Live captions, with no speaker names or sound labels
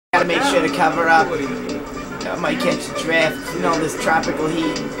Gotta make sure to cover up. I might catch a draft. You know, this tropical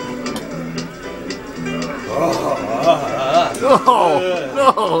heat.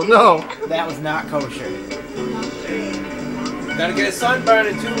 No. That was not kosher. Gotta get a sunburn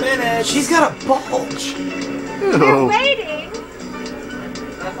in 2 minutes. She's got a bulge. We're waiting.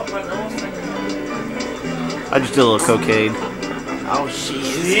 I just did a little cocaine. Oh, she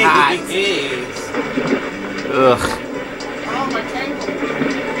is hot. Ugh. Oh, my tangle.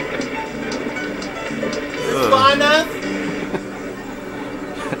 Is this far enough?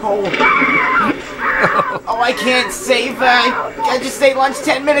 Oh, I can't save her. I just ate lunch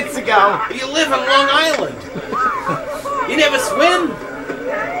 10 minutes ago. You live in Long Island. You never swim?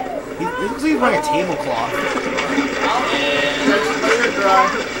 He looks like he's wearing a tablecloth.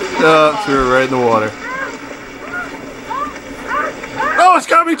 Threw it right in the water. Oh, it's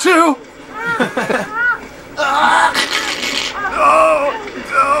got me too! Oh,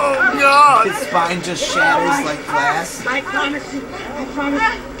 God! His spine just shatters like glass. I promise you. I promise.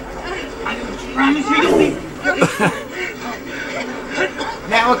 I promise you.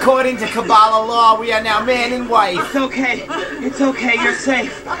 Now, according to Kabbalah law, we are now man and wife. It's okay. It's okay. You're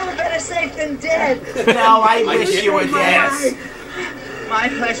safe. I'm better safe than dead. No, I wish you were dead. My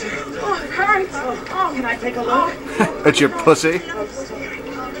pleasure. Oh, it hurts. Oh, can I take a look? That's your pussy?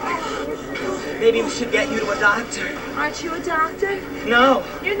 Maybe we should get you to a doctor. Aren't you a doctor? No.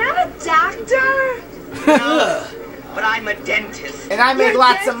 You're not a doctor? No. But I'm a dentist. And I make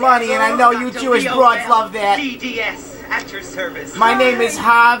lots of money, and I know you Jewish broads love that. DDS, at your service. My name is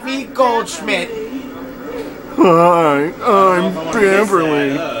Harvey Goldschmidt. Hi, I'm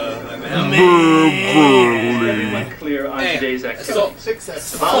Beverly. Beverly. Clear on today's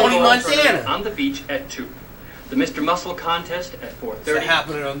activities. Tony Montana. On the beach at 2. The Mr. Muscle contest at 4:30. It's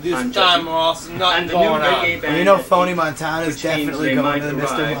happening on this I'm time, judging. Ross. Nothing And the new going on. reggae band. Well, you know, at Phony 8, Montana is which means definitely they going might to the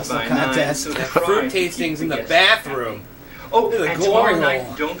Mr. arrive Muscle by 9, contest. so that Fruit Friday tastings in the keep bathroom. Oh, Look at the and tomorrow glory night,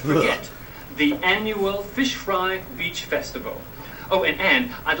 hole. don't forget, the annual Fish Fry Beach Festival. Oh, and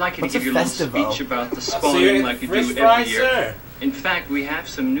Anne, I'd like you What's to a give your little festival? speech about the So you're spawning gonna like you fish do fry, every year. sir? In fact, we have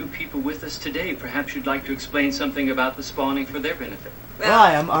some new people with us today. Perhaps you'd like to explain something about the spawning for their benefit.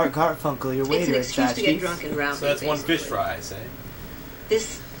 Hi, I'm Art Garfunkel, your It's waiter an at excuse to get Tchotchke's. drunk and rowdy. So that's one fish basically. fry, I say.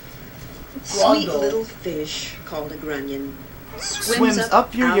 This sweet Grundle. little fish called a grunion Swims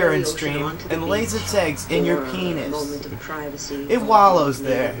up your out of the urine ocean stream onto the and lays beach its eggs in your for a penis. moment of privacy. It for wallows the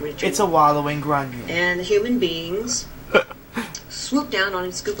there. ritual. It's a wallowing grunion. And the human beings swoop down on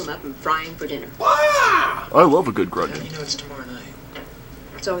him, scoop him up, and fry him for dinner. Wow! I love a good grudge. You know it's tomorrow night.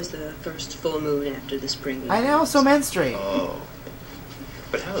 It's always the first full moon after the spring. I also menstruate. Oh.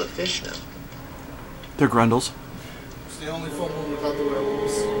 But how do the fish know? They're grundles. It's the only full moon without the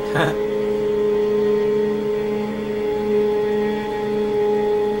werewolves.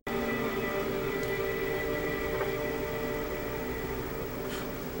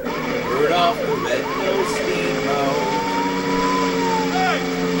 Bird off the red-nosed steamboat.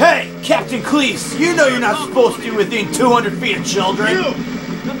 Hey, Captain Cleese, you know you're not supposed to be within 200 feet of children. You!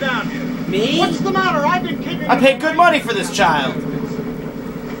 Come down here. Me? What's the matter? I've been keeping... I paid good money for this child.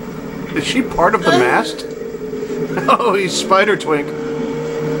 Is she part of the mast? Oh, he's Spider Twink.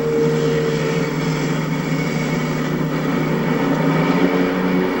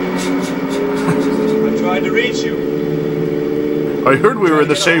 I tried to reach you. I heard we were in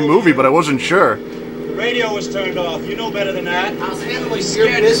the same movie, but I wasn't sure. The radio was turned off. You know better than that. I was handling your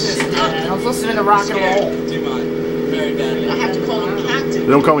business, man. I was listening to rock and roll. Dumont. Very badly. I have to call him Captain. They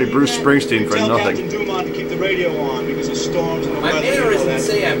don't call me Bruce Springsteen for Tell nothing. Captain Dumont to keep the radio on because of storms and the My weather. you know mannerisms that.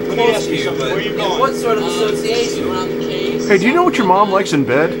 say I'm Let me close ask to you you, something. but Where are you in going? what sort of association? Around the caves. Hey, do you know what your mom likes in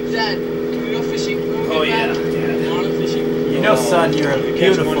bed? Dad, can we go fishing? Oh, yeah. You know, son, you're a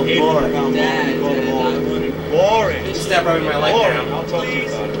beautiful boy. Boring. Just step rubbing my leg Boring. down. I'll talk to you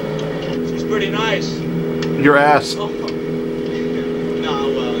about it. She's pretty nice. Your ass. No, well.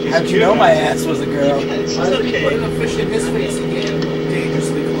 How'd you know my ass was a girl? She's okay. Putting a fish in his face again.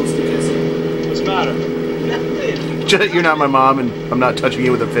 Dangerously close to kissing. What's the matter? You're not my mom, and I'm not touching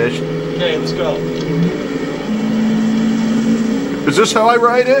you with a fish. Hey, let's go. Is this how I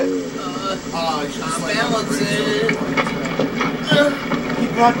write it? Balancing. He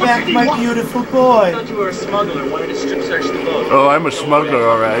brought back my beautiful I boy. thought you were a smuggler, wanted to strip search the boat. Oh, I'm a smuggler,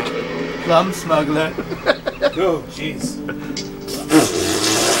 all right. Plum smuggler. Oh, jeez.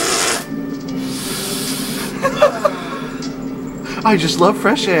 I just love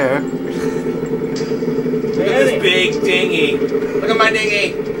fresh air. Look at this big dinghy. Look at my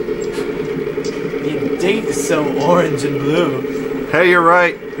dinghy. Your date is so orange and blue. Hey, you're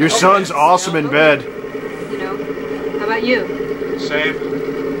right. Your son's awesome in bed. You know, how about you? Same.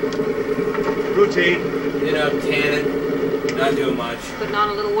 routine? You know, tanning, not doing much. Putting on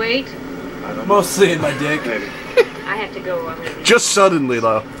a little weight. I don't Mostly in my dick. Maybe. I have to go. I'm gonna... Just suddenly,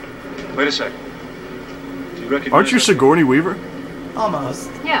 though. Wait a second. Do you recognize Aren't you that? Sigourney Weaver? Almost.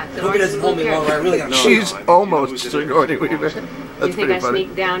 Yeah. I hope he doesn't hold me longer. I really got She's I think almost he knows it. Sigourney Weaver. You That's think pretty I funny.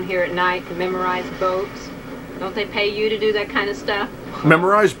 sneak down here at night to memorize boats? Don't they pay you to do that kind of stuff?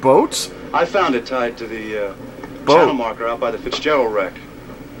 Memorize boats? I found it tied to the Boat. channel marker out by the Fitzgerald wreck.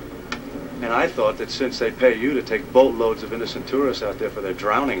 And I thought that since they pay you to take boatloads of innocent tourists out there for their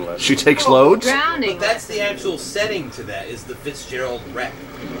drowning lessons. She takes loads? Drowning. But that's the actual setting to that, is the Fitzgerald wreck.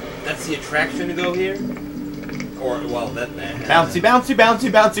 That's the attraction to go here? Or, well, that... Bouncy, bouncy,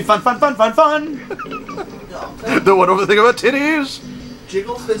 bouncy, bouncy, fun, fun, fun, fun, fun. The wonderful thing about titties?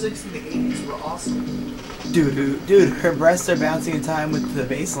 Jiggle physics in the 80s were awesome. Dude, her breasts are bouncing in time with the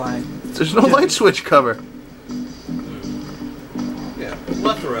bass line. There's no light switch cover. Yeah,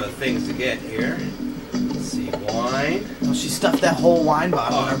 plethora of things to get here. Let's see, wine. Well, she stuffed that whole wine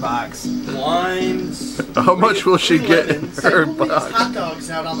bottle in her box. Wines. How much will she get in lemons. her Who leaves box? hot dogs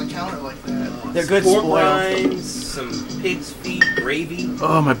out on the counter like that? They're good Pork spoiled. rinds, some pig's feet, gravy,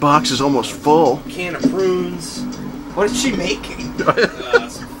 Oh, my box is almost full. can of prunes, What is she making?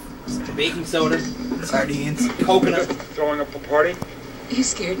 some baking soda, Sardines. coconut. Throwing up a party? You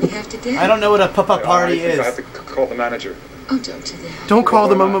scared me half to death. I don't know what a pop-up party I have is. to call the manager. Oh, don't do that. Don't call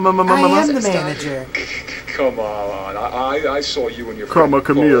them I am the manager. Come on. I saw you and your Come friend a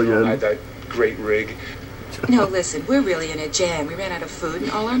chameleon. had that great rig. No, listen, we're really in a jam. We ran out of food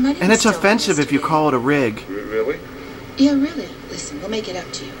and all our money. And was it's stolen offensive if you yesterday. call it a rig. Really? Yeah, really. Listen, we'll make it up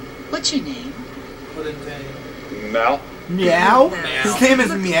to you. What's your name? Mal? Meow? Meow. His name is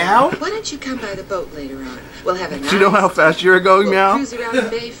Look, Meow? Why don't you come by the boat later on? We'll have a Do you know how fast you're going, we'll Meow? cruise around the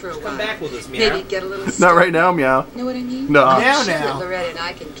bay for a while. Come back with us, Meow. Maybe get a little Not right now, Meow. Know what I mean? No. Meow, Sure, now. Loretta and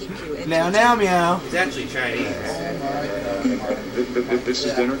I can keep you entertained. Now, Meow. He's actually Chinese. This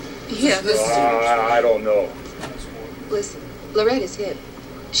is dinner? Yeah, I don't know. listen, Loretta's hip.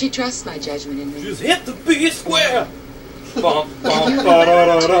 She trusts my judgment in me. Just hit the B square. Bum, bum,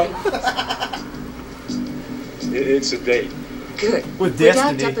 ba-da-da-da. It's a date. Good. With We're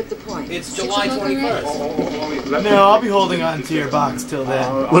Destiny. docked up at the point. It's 6 July o'clock already? 21st. No, I'll be holding on to your box till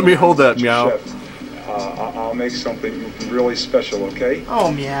then. Let me hold that, Meow. Chef, I'll make something really special, okay?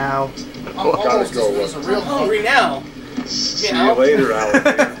 Oh, Meow. I'm almost as good as a real I'm hungry now. See you later,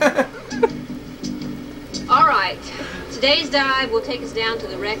 alligator. All right. Today's dive will take us down to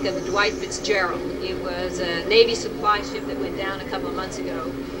the wreck of the Dwight Fitzgerald. It was a Navy supply ship that went down a couple of months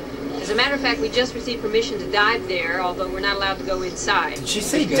ago. As a matter of fact, we just received permission to dive there, although we're not allowed to go inside. Did she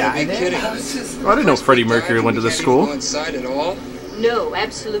say die there? I didn't know Freddie Mercury went to the school. inside at all? No,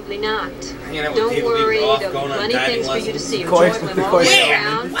 absolutely not. Hanging out with Don't people worry, off, there going are on plenty diving things for you to lessons. see. Of course, Enjoy of them all course. year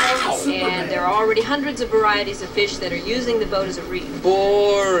round. And there are already hundreds of varieties of fish that are using the boat as a reef.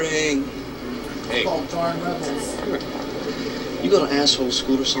 Boring. Hey, Called Darn Rebels. you go to asshole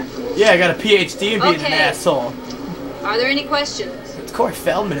school or something? Yeah, I got a PhD in being an Okay. asshole. Are there any questions? It's Corey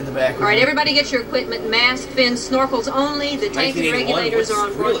Feldman in the back. All right, everybody get your equipment, mask, fins, snorkels only. The tank and 1981 regulators are on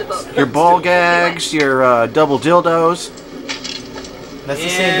was board the really- boat. Your ball gags, your double dildos. That's the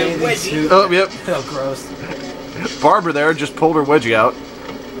same And bathing wedgie. suit. Oh, yep. Oh, gross. Barbara there just pulled her wedgie out.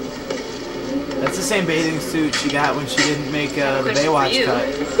 That's the same bathing suit she got when she didn't make the Question for Baywatch you.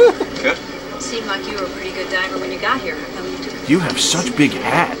 cut. Seemed like you were a pretty good diver when you got here. How come you took You have such big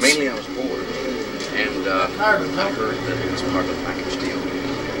hats. Mainly I was bored. And I heard that it was part of the package deal.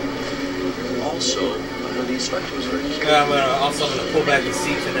 Also, I heard the instruction was very clear. I'm gonna pull back the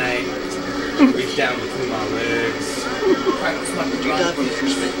seat tonight. Reach down between my legs. You dive on the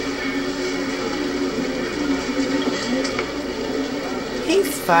first mate.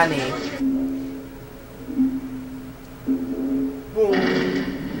 He's funny.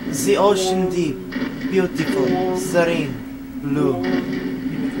 The ocean deep, beautiful, serene, blue.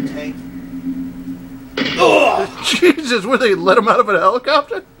 Jesus, where they let him out of a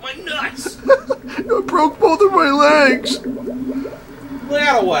helicopter? My nuts! I broke both of my legs. Get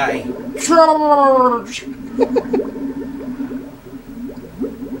out of the way.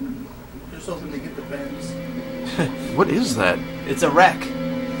 Just hoping to get the bends. What is that? It's a wreck.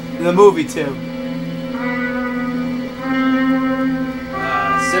 In the movie, too.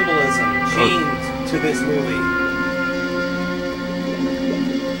 Symbolism chained to this movie.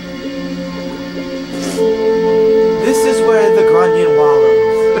 This is where the Grunion wallows.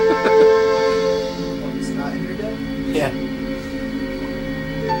 It's not in your deck? Yeah.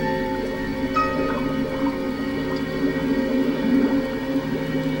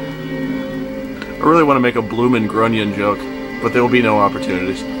 I really want to make a bloomin' grunion joke. but there will be no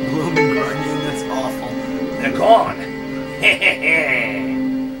opportunities. Blooming grunting, that's awful. They're gone.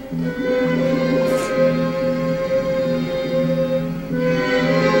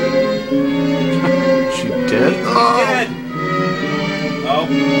 She dead? He's dead. Oh,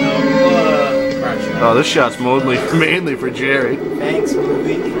 no. Crotch shot. Oh, this shot's mainly for Jerry. Thanks,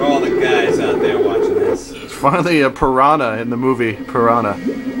 movie. For all the guys out there watching this. It's finally a piranha in the movie Piranha.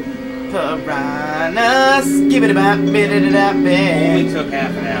 Piranha, skip it about, bit it up, Only took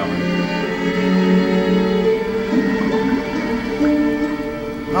half an hour.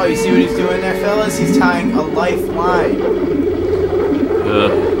 Oh, you see what he's doing there, fellas? He's tying a lifeline.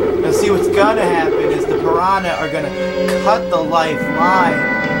 Now, see what's gonna happen is the piranha are gonna cut the lifeline.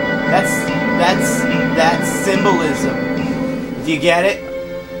 That's symbolism. Do you get it?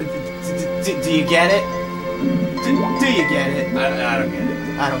 Do you get it? Do you get it? I don't get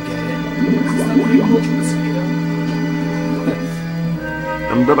it. I don't get it.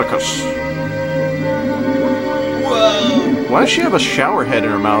 Umbilicus. Whoa! Why does she have a shower head in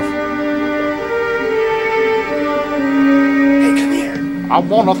her mouth? Hey, come here. I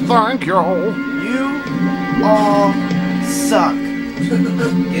wanna thank you. You all suck. Get out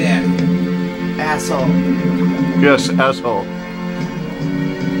of here. Asshole. Yes, asshole.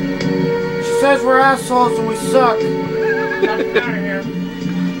 She says we're assholes and we suck. Get out of here.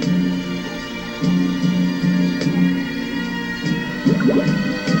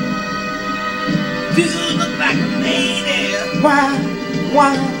 Dude, look like a lady.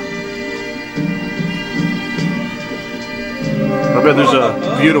 Why? I bet there's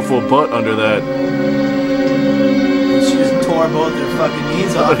a beautiful butt under that. She just tore both her fucking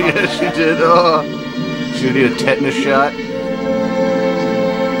knees Oh, off. yeah, she did. Oh. She would need a tetanus shot.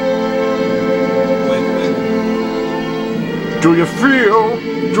 Do you feel?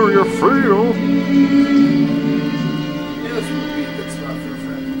 Do you feel? Yeah, this would be a good spot for a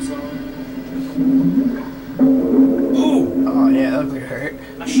friend song. Ooh! Oh yeah, that would hurt.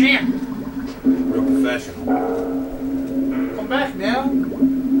 A sham. Real professional. Come back now.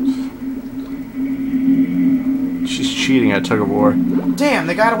 She's cheating at tug of war. Damn,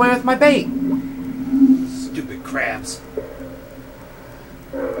 they got away with my bait. Stupid crabs.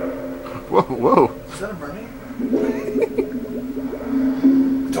 Whoa, whoa. Is that a mermaid?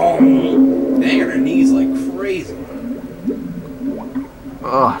 Dang on her knees like crazy.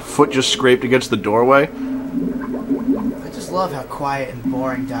 Oh, foot just scraped against the doorway. I just love how quiet and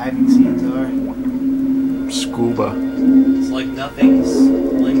boring diving scenes are. Scuba. It's like nothing's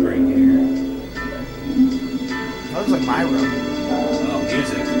lingering here. That looks like my room. Oh,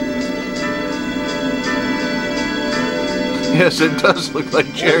 music. Yes, it does look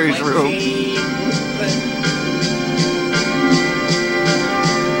like Jerry's room.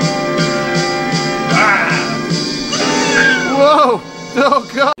 Whoa!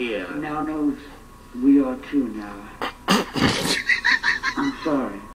 Oh, God! Here now knows we are two now.